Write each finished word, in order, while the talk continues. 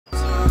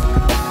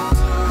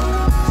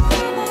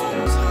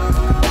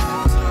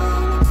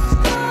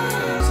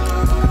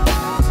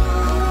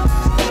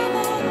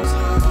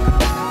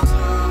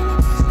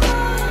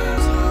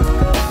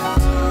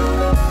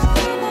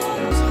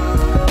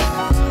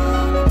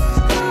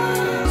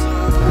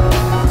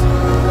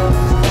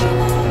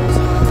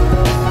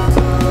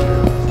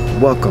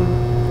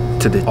Welcome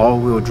to the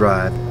all-wheel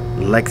drive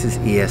Lexus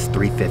ES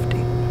 350.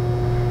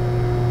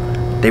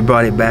 They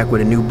brought it back with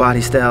a new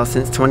body style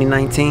since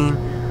 2019,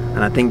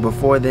 and I think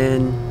before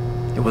then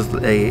it was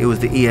the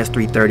ES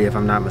 330 if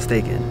I'm not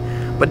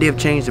mistaken. But they have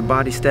changed the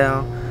body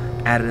style,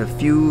 added a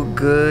few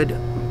good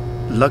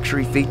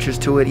luxury features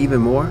to it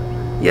even more.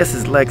 Yes,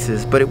 it's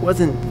Lexus, but it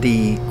wasn't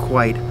the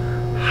quite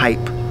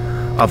hype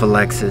of a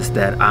Lexus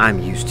that I'm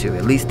used to.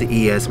 At least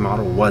the ES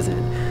model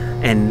wasn't.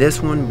 And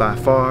this one by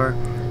far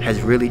has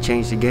really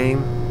changed the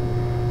game.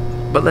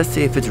 But let's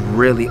see if it's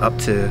really up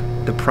to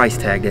the price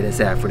tag that it's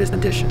at for this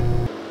edition.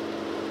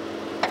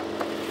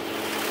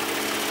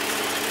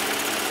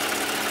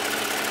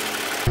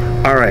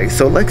 Alright,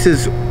 so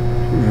Lexus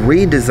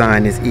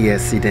redesigned this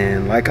ES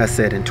sedan, like I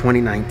said, in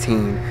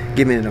 2019,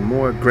 giving it a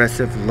more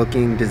aggressive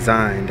looking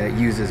design that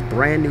uses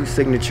brand new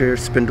signature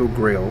spindle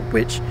grille,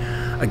 which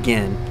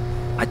again,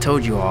 I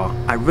told you all,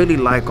 I really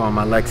like on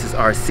my Lexus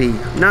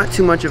RC. Not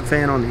too much of a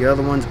fan on the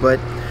other ones, but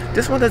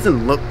this one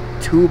doesn't look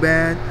too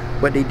bad.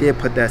 But they did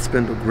put that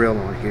spindle grille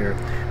on here.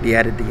 They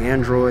added the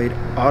Android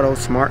Auto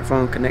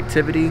smartphone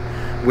connectivity,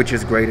 which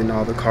is great in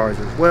all the cars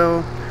as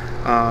well.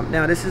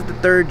 Now this is the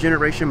 3rd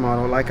generation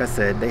model. Like I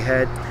said, they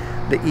had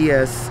the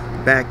ES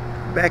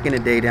back in the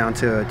day down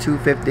to a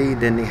 250,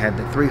 then they had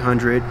the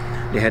 300,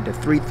 they had the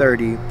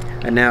 330,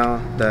 and now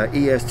the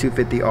ES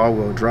 250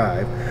 all-wheel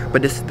drive.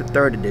 But this is the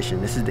 3rd edition.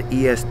 This is the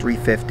ES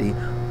 350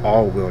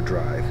 all-wheel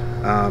drive.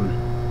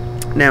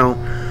 Now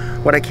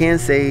what I can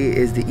say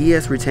is the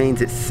ES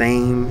retains its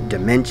same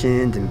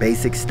dimensions and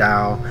basic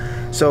style,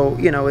 so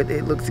you know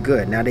it looks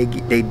good. Now they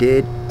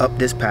did up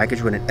this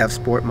package with an F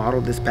Sport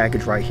model. This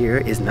package right here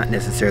is not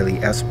necessarily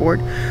F Sport,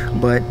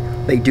 but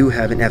they do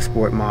have an F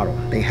Sport model.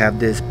 They have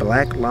this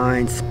black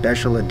line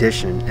special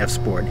edition F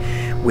Sport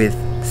with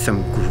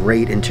some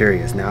great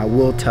interiors. Now I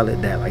will tell it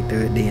that like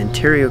the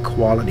interior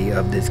quality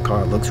of this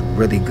car looks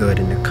really good,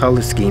 and the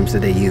color schemes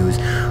that they use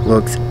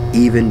looks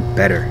even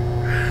better.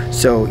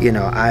 So you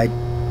know, I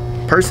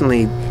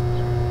personally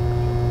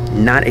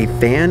not a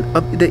fan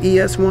of the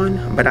ES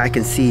one, but I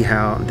can see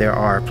how there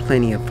are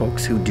plenty of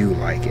folks who do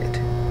like it.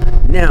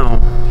 Now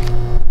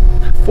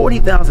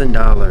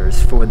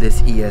 $40,000 for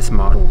this ES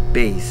model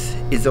base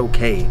is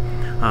okay,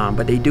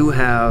 but they do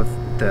have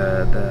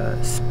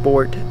the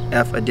Sport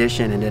F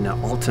edition and then the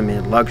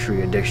Ultimate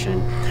Luxury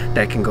edition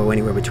that can go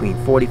anywhere between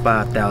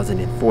 $45,000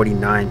 and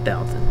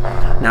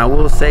 $49,000. Now I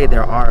will say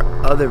there are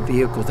other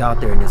vehicles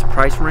out there in this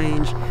price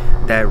range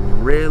that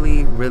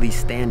really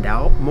stand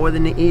out more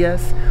than the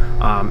ES,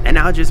 and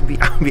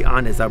I'll be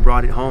honest, I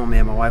brought it home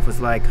and my wife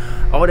was like,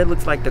 oh, that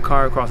looks like the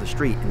car across the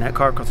street, and that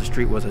car across the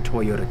street was a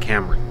Toyota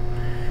Camry.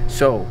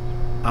 So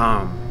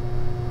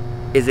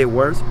is it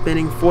worth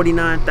spending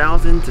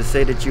 $49,000 to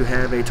say that you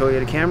have a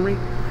Toyota Camry?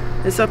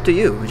 It's up to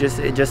you.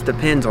 It just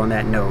depends on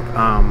that note.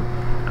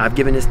 I've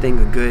given this thing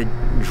a good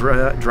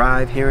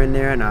drive here and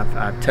there, and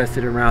I've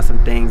tested around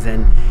some things,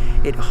 and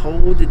it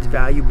holds its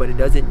value, but it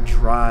doesn't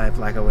drive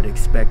like I would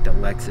expect a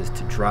Lexus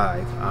to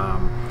drive.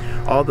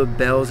 All the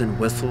bells and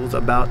whistles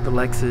about the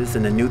Lexus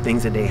and the new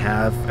things that they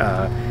have,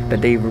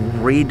 that they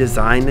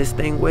redesigned this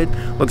thing with,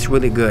 looks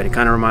really good. It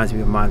kind of reminds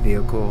me of my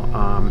vehicle.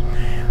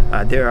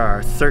 There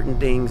are certain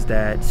things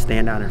that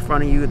stand out in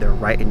front of you. They're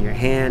right in your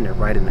hand. They're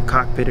right in the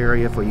cockpit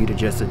area for you to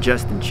just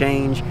adjust and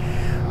change.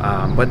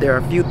 But there are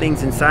a few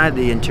things inside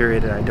the interior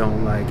that I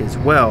don't like as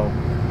well.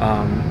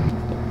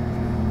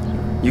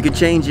 You can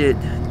change it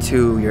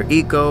to your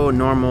Eco,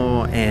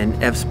 Normal,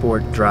 and F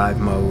Sport drive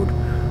mode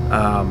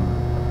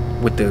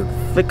with the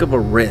flick of a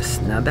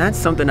wrist. Now that's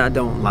something I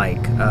don't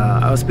like.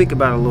 I'll speak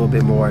about it a little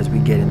bit more as we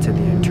get into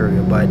the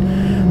interior, but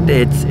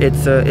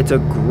it's a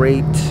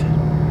great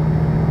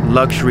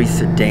luxury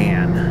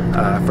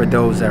sedan for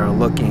those that are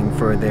looking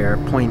for their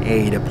point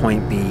A to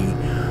point B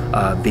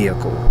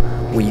vehicle.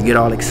 Will you get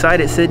all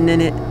excited sitting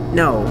in it?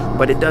 No,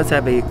 but it does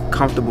have a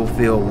comfortable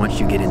feel once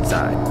you get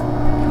inside.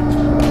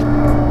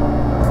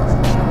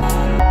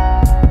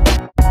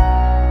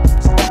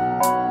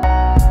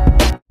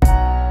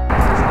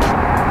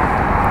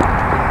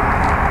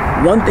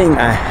 One thing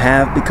I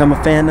have become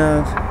a fan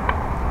of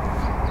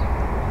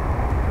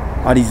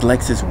are these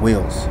Lexus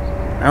wheels.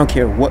 I don't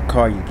care what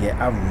car you get,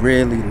 I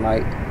really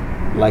like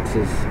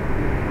Lexus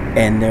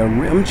and their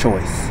rim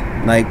choice.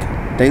 Like,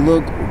 they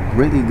look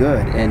really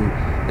good and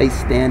they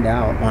stand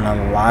out on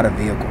a lot of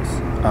vehicles.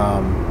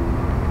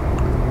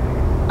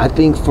 I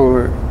think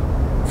for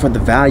the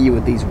value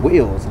of these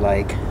wheels,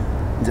 like,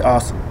 it's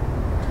awesome.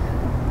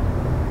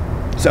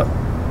 So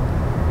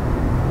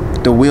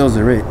the wheels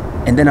are it.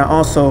 And then I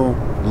also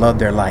love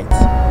their lights,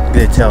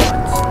 their tail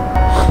lights.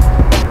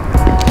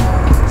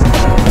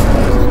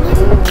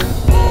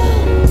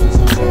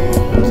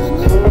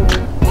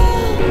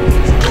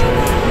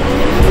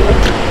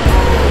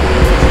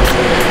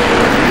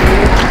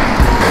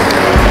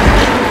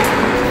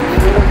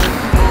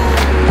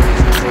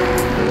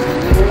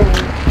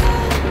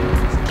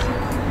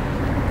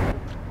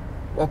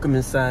 Welcome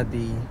inside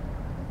the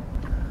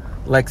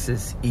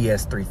Lexus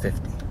ES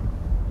 350.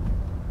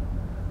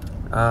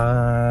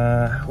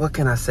 What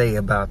can I say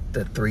about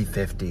the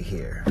 350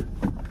 here?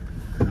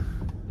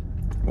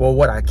 Well,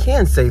 what I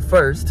can say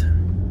first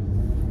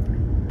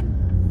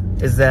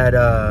is that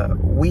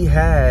we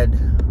had,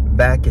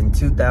 back in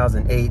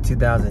 2008,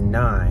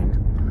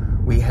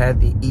 2009, we had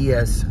the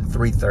ES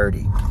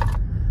 330.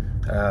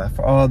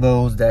 For all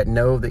those that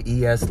know the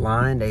ES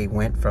line, they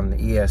went from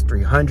the ES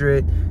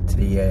 300 to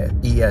the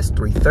ES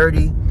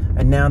 330,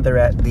 and now they're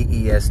at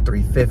the ES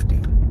 350.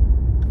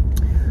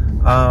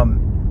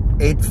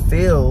 It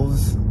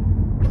feels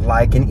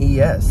like an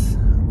ES.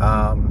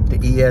 The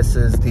ES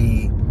is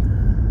the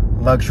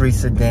luxury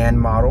sedan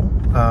model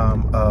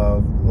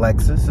of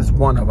Lexus. It's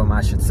one of them,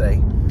 I should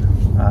say.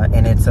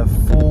 And it's a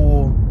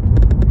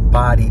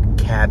full-bodied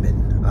cabin.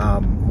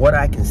 What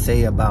I can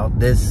say about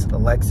this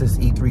Lexus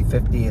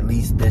E350, at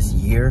least this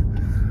year,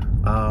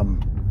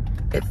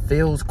 it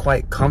feels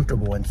quite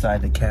comfortable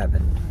inside the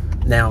cabin.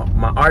 Now,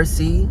 my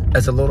RC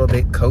is a little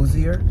bit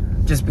cozier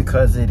just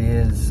because it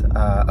is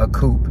a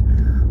coupe.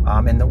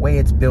 And the way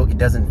it's built, it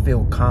doesn't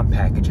feel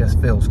compact. It just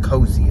feels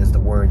cozy is the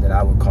word that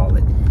I would call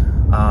it.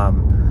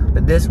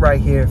 But this right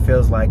here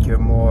feels like you're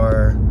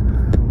more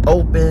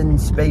open,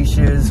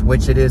 spacious,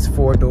 which it is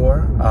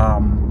 4-door,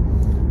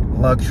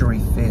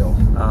 luxury feel.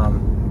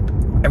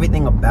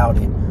 Everything about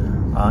it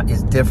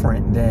is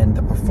different than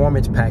the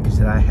performance package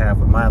that I have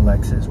with my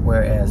Lexus,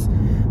 whereas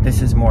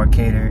this is more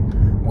catered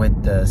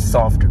with the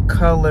softer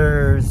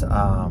colors,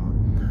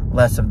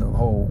 less of the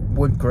whole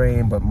wood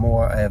grain, but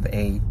more of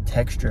a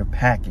texture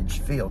package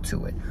feel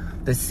to it.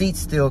 The seats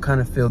still kind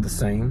of feel the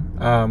same.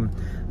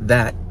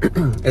 That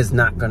is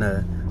not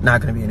gonna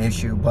be an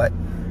issue, but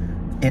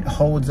it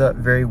holds up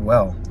very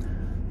well.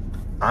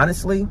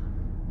 Honestly,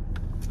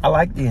 I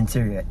like the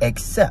interior,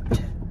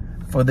 except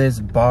for this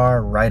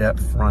bar right up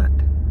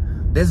front.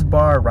 This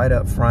bar right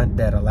up front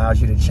that allows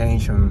you to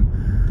change from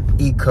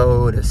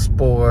eco to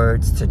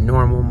sports to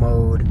normal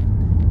mode.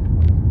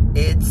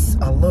 It's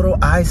a little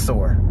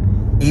eyesore.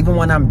 Even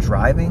when I'm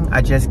driving,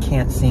 I just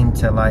can't seem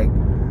to like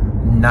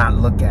not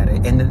look at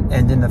it.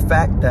 And then the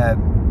fact that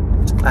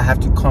I have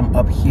to come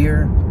up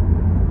here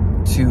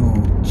to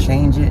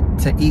change it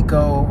to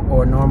eco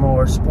or normal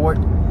or sport,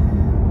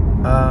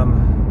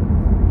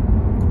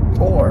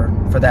 or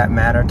for that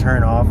matter,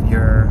 turn off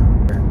your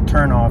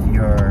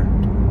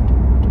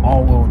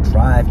all-wheel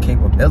drive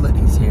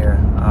capabilities here.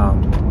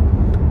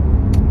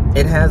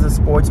 It has a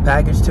sports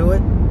package to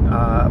it,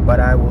 but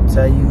I will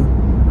tell you,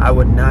 I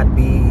would not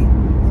be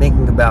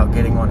thinking about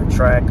getting on a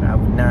track. I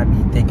would not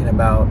be thinking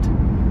about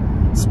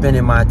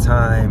spending my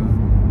time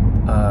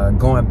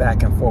going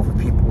back and forth with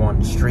people on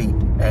the street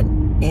at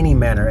any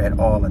manner at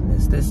all in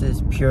this. This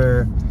is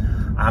pure,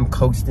 I'm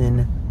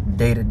coasting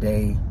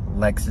day-to-day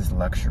Lexus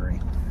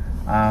luxury.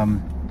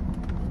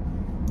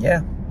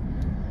 Yeah,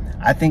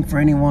 I think for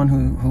anyone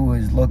who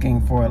is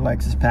looking for a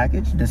Lexus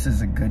package, this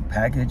is a good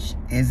package.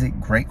 Is it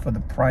great for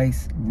the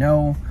price?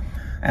 No.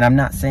 And I'm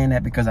not saying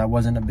that because I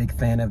wasn't a big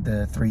fan of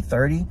the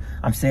 330.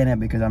 I'm saying that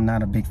because I'm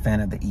not a big fan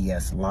of the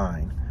ES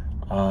line.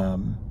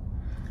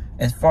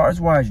 As far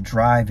as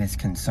drive is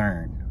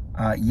concerned,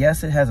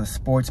 yes, it has a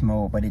sports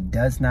mode, but it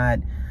does not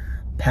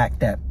pack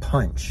that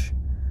punch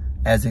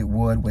as it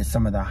would with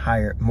some of the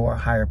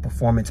higher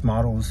performance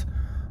models.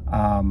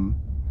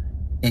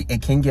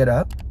 It can get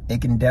up. It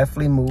can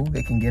definitely move.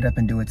 It can get up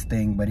and do its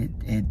thing, but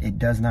it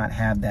does not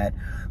have that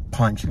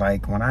punch.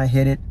 Like when I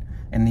hit it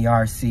in the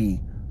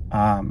RC,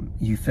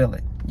 you feel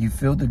it. You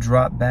feel the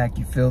drop back.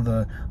 You feel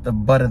the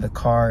butt of the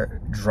car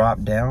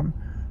drop down,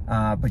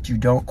 but you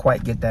don't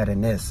quite get that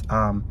in this.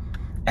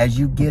 As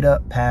you get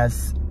up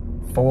past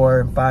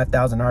 4,000 and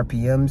 5,000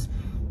 RPMs,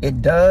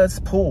 it does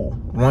pull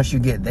once you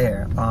get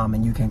there,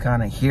 and you can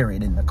kind of hear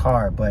it in the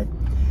car. But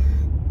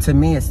to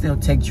me, it still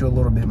takes you a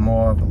little bit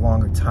more of a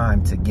longer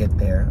time to get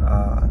there.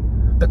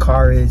 The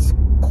car is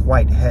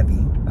quite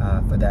heavy,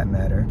 for that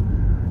matter.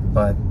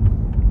 But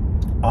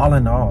all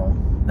in all,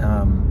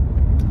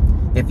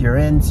 if you're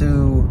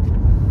into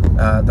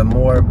the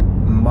more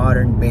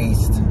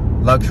modern-based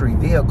luxury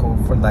vehicle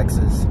for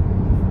Lexus,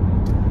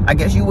 I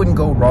guess you wouldn't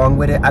go wrong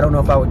with it. I don't know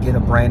if I would get a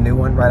brand new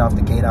one right off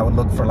the gate. I would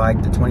look for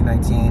like the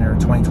 2019 or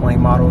 2020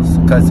 models,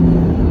 because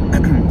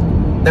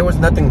there was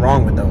nothing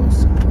wrong with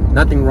those.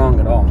 Nothing wrong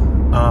at all.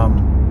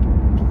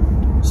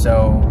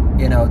 So,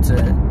 you know,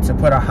 to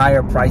put a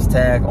higher price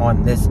tag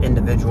on this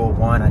individual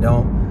one, I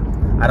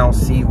don't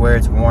see where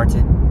it's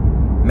warranted.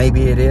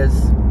 Maybe it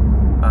is.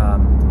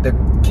 The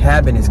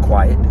cabin is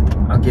quiet.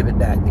 I'll give it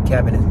that. The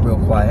cabin is real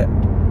quiet.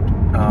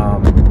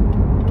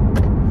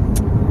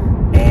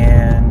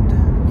 And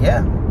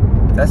yeah,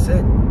 that's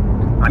it.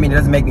 I mean, it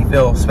doesn't make me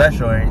feel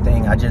special or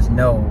anything. I just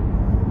know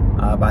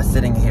by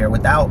sitting here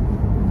without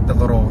the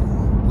little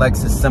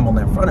Lexus symbol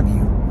in front of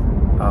you,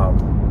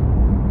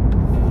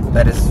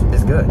 that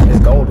it's good.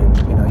 It's golden.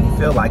 You know, you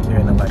feel like you're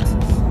in a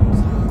Lexus.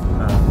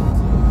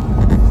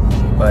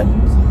 But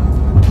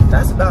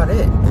that's about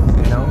it.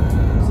 You know,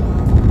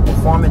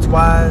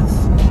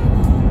 performance-wise,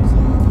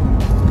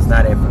 it's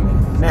not it for me.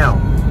 Now,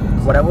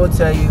 what I will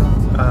tell you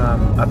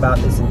about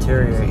this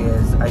interior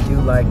is I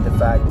do like the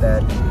fact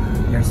that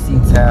Your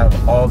seats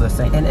have all the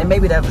same, and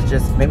maybe that was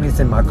just, maybe it's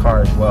in my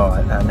car as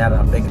well, now that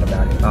I'm thinking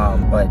about it,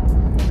 but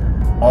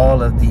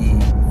all of the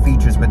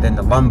features within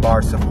the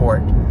lumbar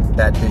support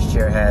that this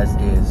chair has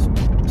is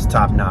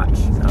top notch.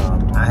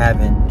 I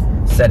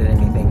haven't sat in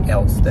anything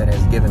else that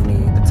has given me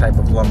the type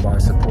of lumbar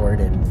support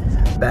and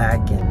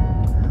back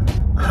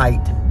and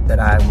height that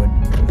I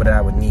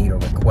would need or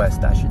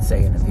request, I should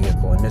say, in a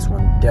vehicle, and this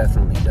one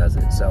definitely does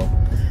it. So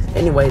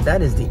anyway,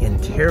 that is the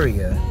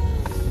interior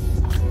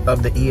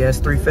of the ES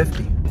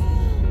 350.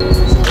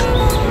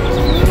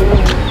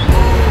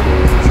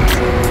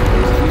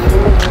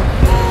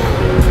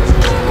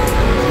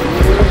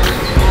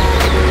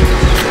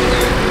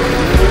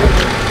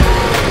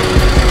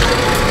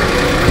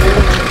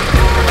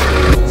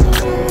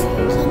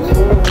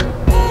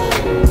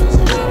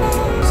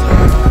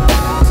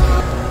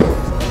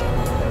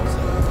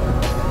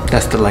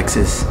 That's the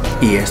Lexus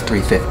ES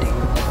 350.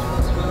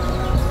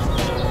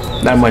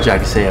 Not much I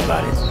can say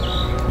about it.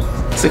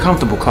 It's a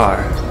comfortable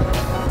car,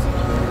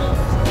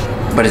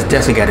 but it's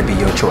definitely got to be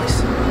your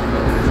choice.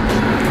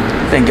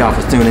 Thank y'all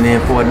for tuning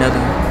in for another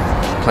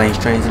Planes,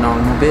 Trains, and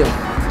Automobile.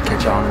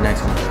 Catch y'all on the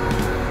next one.